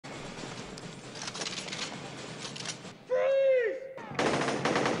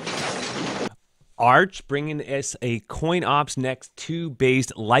Arch bringing us a CoinOps Next 2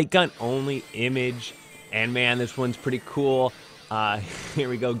 based light gun only image. And man, this one's pretty cool. Here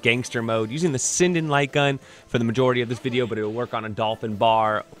we go, gangster mode. Using the Sinden light gun for the majority of this video, but it'll work on a dolphin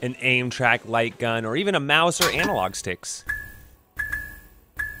bar, an aim track light gun, or even a mouse or analog sticks.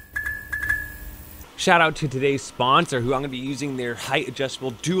 Shout out to today's sponsor, who I'm going to be using their height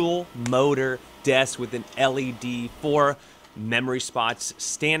adjustable dual motor desk with an LED for memory spots,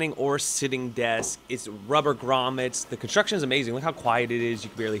 standing or sitting desk. It's rubber grommets. The construction is amazing. Look how quiet it is. You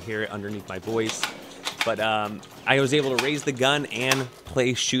can barely hear it underneath my voice. But I was able to raise the gun and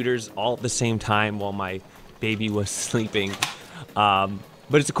play shooters all at the same time while my baby was sleeping. But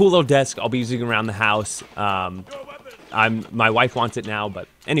it's a cool little desk. I'll be using it around the house. My wife wants it now, but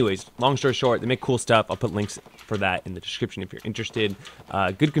anyways, long story short, they make cool stuff. I'll put links for that in the description if you're interested.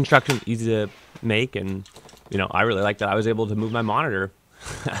 Good construction, easy to make, and you know, I really like that I was able to move my monitor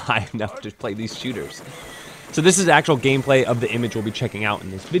high enough to play these shooters. So this is actual gameplay of the image we'll be checking out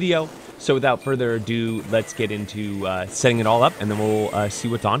in this video. So without further ado, let's get into setting it all up, and then we'll see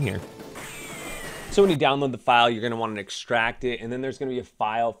what's on here. So when you download the file, you're going to want to extract it, and then there's going to be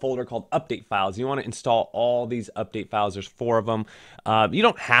a folder called update files. You want to install all these update files. There's 4 of them. You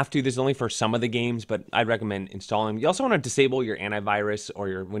don't have to. This is only for some of the games, but I'd recommend installing them. You also want to disable your antivirus or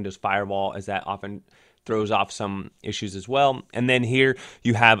your Windows firewall, as that often throws off some issues as well. And then here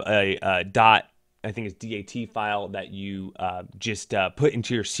you have a I think it's DAT file that you just put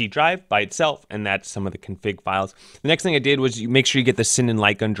into your C drive by itself, and that's some of the config files. The next thing I did was you make sure you get the Sinden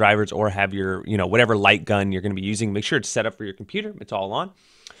light gun drivers, or have your, you know, whatever light gun you're going to be using. Make sure it's set up for your computer. It's all on.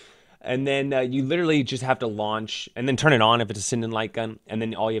 And then you literally just have to launch and then turn it on if it's a Sinden light gun. And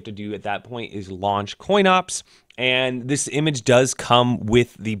then all you have to do at that point is launch CoinOps. And this image does come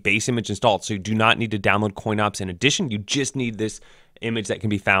with the base image installed, so you do not need to download CoinOps in addition. You just need this image that can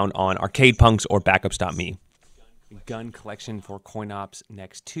be found on ArcadePunks or Backups.me. Gun collection for CoinOps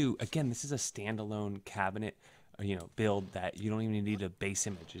Next 2. Again, this is a standalone cabinet, you know, build that you don't even need a base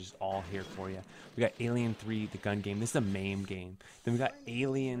image. It's just all here for you. We got Alien 3, the gun game. This is a Mame game. Then we got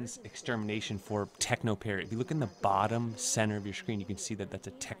Aliens Extermination for Teckno Parrot. If you look in the bottom center of your screen, you can see that that's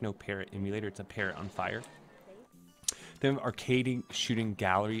a Teckno Parrot emulator. It's a parrot on fire. Then Arcade Shooting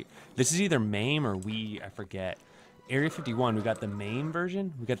Gallery. This is either Mame or Wii, I forget. Area 51, we got the Mame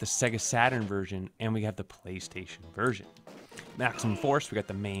version, we got the Sega Saturn version, and we have the PlayStation version. Maximum Force, we got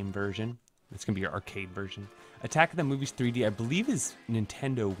the Mame version. It's going to be your arcade version. Attack of the Movies 3D, I believe is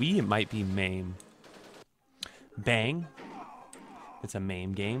Nintendo Wii. It might be Mame. Bang, it's a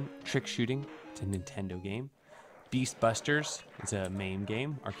Mame game. Trick Shooting, it's a Nintendo game. Beast Busters, it's a Mame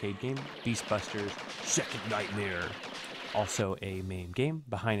game, arcade game. Beast Busters Second Nightmare, also a Mame game.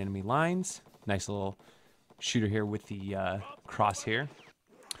 Behind Enemy Lines, nice little shooter here with the crosshair.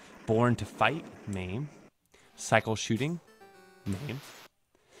 Born to Fight, Mame. Cycle Shooting, Mame.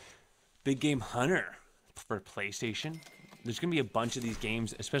 Big Game Hunter for PlayStation. There's gonna be a bunch of these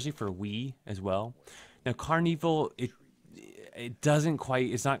games, especially for Wii as well. Now Carnevil,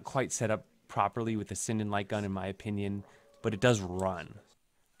 it's not quite set up properly with the Sinden light gun in my opinion, but it does run.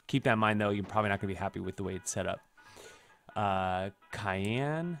 Keep that in mind though, you're probably not gonna be happy with the way it's set up.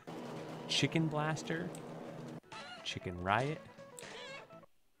 Cayenne, Chicken Blaster, Chicken Riot.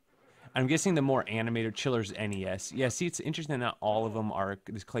 I'm guessing the more animated Chiller's NES. Yeah, see, it's interesting that not all of them are,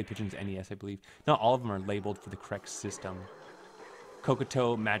 this Clay Pigeon's NES, I believe. Not all of them are labeled for the correct system.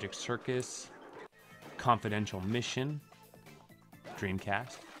 Kokoto Magic Circus, Confidential Mission,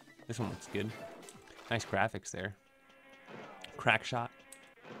 Dreamcast. This one looks good. Nice graphics there. Crackshot,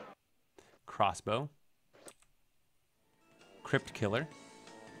 Crossbow, Crypt Killer,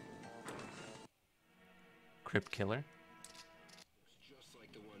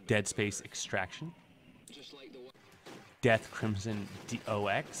 Dead Space Extraction, Death Crimson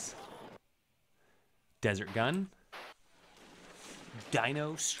DOX, Desert Gun,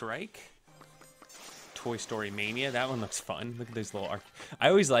 Dino Strike, Toy Story Mania. That one looks fun. Look at those little I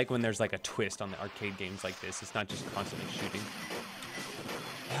always like when there's like a twist on the arcade games like this. It's not just constantly shooting.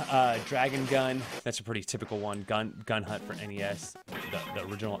 Dragon Gun, that's a pretty typical one. Gun Hunt for NES, the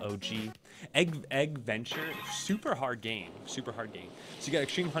original OG. Egg Venture, super hard game. So you got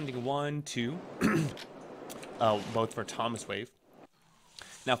Extreme Hunting 1, 2, both for Thomas Wave.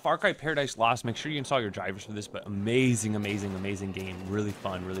 Now Far Cry Paradise Lost, make sure you install your drivers for this, but amazing game. Really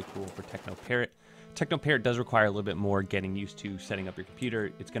fun, really cool for Teckno Parrot. Teckno Parrot does require a little bit more getting used to setting up your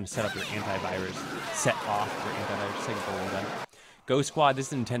computer. It's going to set up your antivirus, set off your antivirus, take a gun. Ghost Squad, this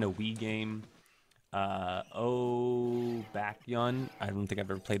is a Nintendo Wii game. Backyun, I don't think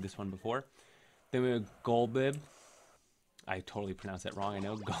I've ever played this one before. Then we have Golbib. I totally pronounced that wrong. I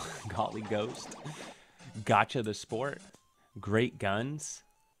know. Golly Ghost. Gotcha the Sport. Great Guns.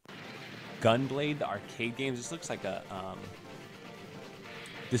 Gunblade, the arcade games. This looks like a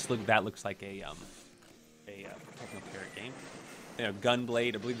that looks like a Teckno Parrot game. You know,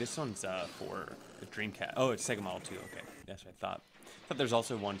 Gunblade. I believe this one's for the Dreamcast. Oh, it's Sega Model 2. Okay, that's what I thought. I thought there's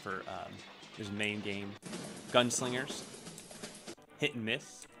also one for there's a main game. Gunslingers. Hit and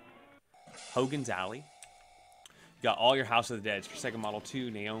Miss. Hogan's Alley. You got all your House of the Dead for Sega Model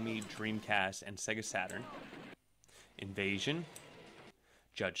 2, Naomi, Dreamcast, and Sega Saturn. Invasion.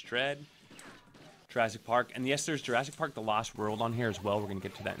 Judge Dredd. Jurassic Park. And yes, there's Jurassic Park The Lost World on here as well. We're going to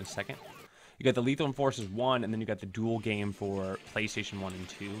get to that in a second. You got the Lethal Enforcers 1, and then you got the dual game for PlayStation 1 and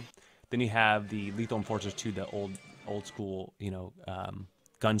 2. Then you have the Lethal Enforcers 2, the old school, you know,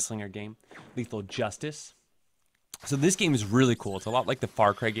 gunslinger game. Lethal Justice. So this game is really cool. It's a lot like the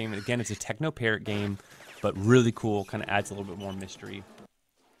Far Cry game. And again, it's a Teckno Parrot game, but really cool. Kind of adds a little bit more mystery.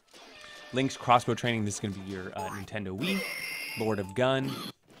 Link's Crossbow Training. This is going to be your Nintendo Wii. Lord of Gun.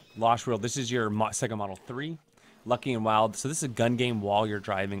 Lost World. This is your Sega Model 3. Lucky and Wild. So this is a gun game while you're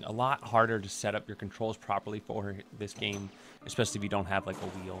driving. A lot harder to set up your controls properly for this game, especially if you don't have like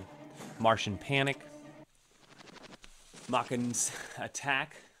a wheel. Martian Panic. Machin's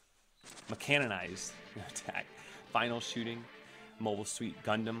Attack. Mechanized Attack. Final Shooting. Mobile Suit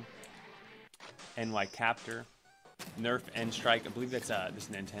Gundam. NY Captor. Nerf End Strike. I believe that's this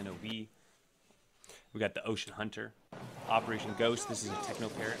Nintendo Wii. We got the Ocean Hunter. Operation Ghost. This is a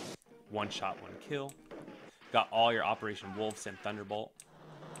Teckno Parrot. One Shot, One Kill. Got all your Operation Wolves and Thunderbolt.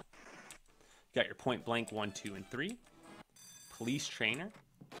 Got your Point Blank 1, 2, and 3. Police Trainer.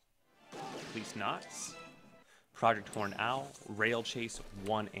 Police Knots. Project Horn Owl. Rail Chase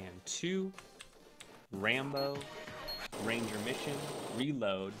 1 and 2. Rambo. Ranger Mission.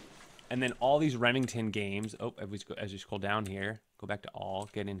 Reload. And then all these Remington games. Oh, as we scroll down here, go back to all,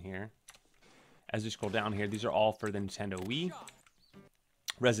 get in here. As we scroll down here, these are all for the Nintendo Wii.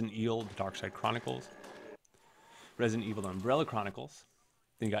 Resident Evil, The Dark Side Chronicles. Resident Evil, The Umbrella Chronicles.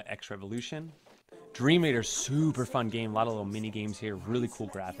 Then you got X Revolution. Dream Raider, super fun game. A lot of little mini games here. Really cool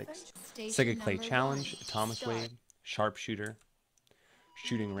graphics. Sega Clay Challenge, Atomic Wave, Sharpshooter,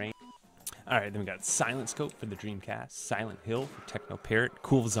 Shooting Range. All right, then we got Silent Scope for the Dreamcast, Silent Hill for Teckno Parrot.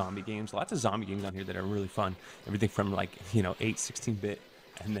 Cool zombie games. Lots of zombie games on here that are really fun. Everything from like, you know, 8, 16-bit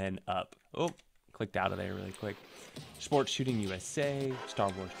and then up. Oh, clicked out of there really quick. Sports Shooting USA, Star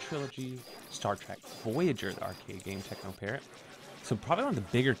Wars Trilogy, Star Trek Voyager, the arcade game, Teckno Parrot. So probably one of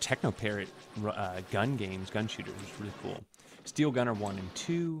the bigger Teckno Parrot gun games, gun shooters. It's really cool. Steel Gunner 1 and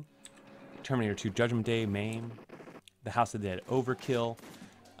 2, Terminator 2 Judgment Day, Mame, The House of the Dead Overkill.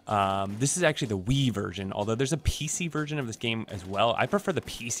 This is actually the Wii version, although there's a PC version of this game as well. I prefer the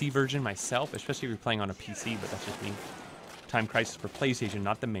PC version myself, especially if you're playing on a PC, but that's just me. Time Crisis for PlayStation,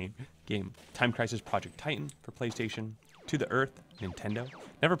 not the main game. Time Crisis Project Titan for PlayStation. To the Earth, Nintendo.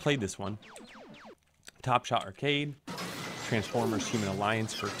 Never played this one. Top Shot Arcade. Transformers Human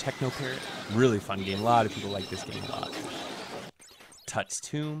Alliance for Teckno Parrot. Really fun game. A lot of people like this game a lot. Tut's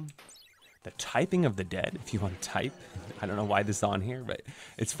Tomb. The Typing of the Dead, if you want to type. I don't know why this is on here, but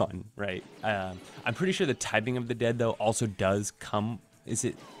it's fun, right? I'm pretty sure the Typing of the Dead, though, also does come... Is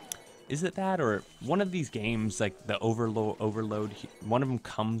it that, or one of these games, like the Overload, one of them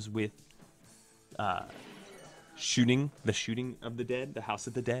comes with the shooting of the dead, the House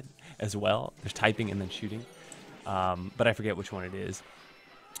of the Dead as well. There's typing and then shooting, but I forget which one it is.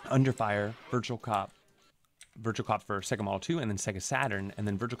 Under Fire, Virtual Cop for Sega Model 2, and then Sega Saturn, and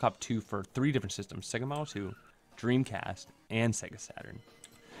then Virtual Cop 2 for 3 different systems: Sega Model 2, Dreamcast, and Sega Saturn.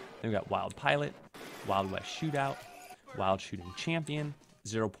 Then we got Wild Pilot, Wild West Shootout, Wild Shooting Champion,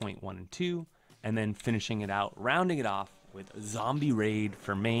 0.1 and 2, and then finishing it out, rounding it off with Zombie Raid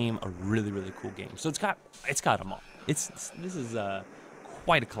for Mame, a really, really cool game. So it's got them all. This is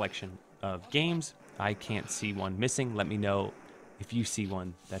quite a collection of games. I can't see one missing. Let me know if you see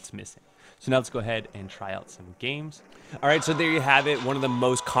one that's missing. So now let's go ahead and try out some games. All right, so there you have it. One of the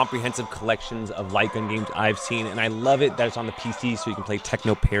most comprehensive collections of light gun games I've seen, and I love it that it's on the PC, so you can play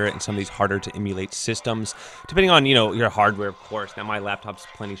Teckno Parrot and some of these harder to emulate systems, depending on, you know, your hardware, of course. Now my laptop's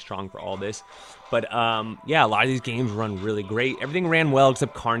plenty strong for all this, but yeah, a lot of these games run really great. Everything ran well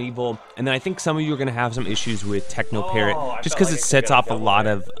except Carnevil, and then I think some of you are going to have some issues with Teckno Parrot just because it sets off a lot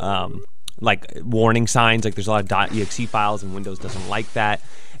of like warning signs, like there's a lot of .exe files and Windows doesn't like that.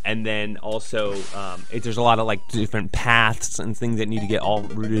 And then also there's a lot of like different paths and things that need to get all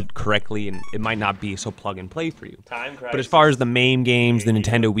routed correctly, and it might not be so plug and play for you. But as far as the Mame games, the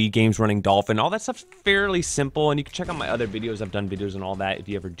Nintendo Wii games running Dolphin, all that stuff's fairly simple, and you can check out my other videos. I've done videos and all that if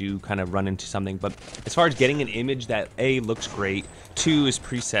you ever do kind of run into something. But as far as getting an image that A, looks great, 2, is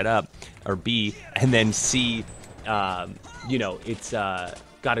pre-set up, or B, and then C, you know, it's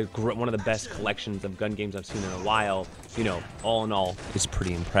got one of the best collections of gun games I've seen in a while. You know, all in all, it's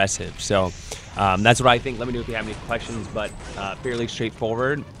pretty impressive. So that's what I think. Let me know if you have any questions, but fairly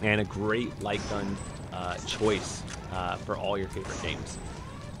straightforward and a great light gun choice for all your favorite games.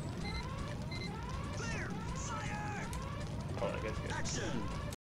 Oh, I guess good.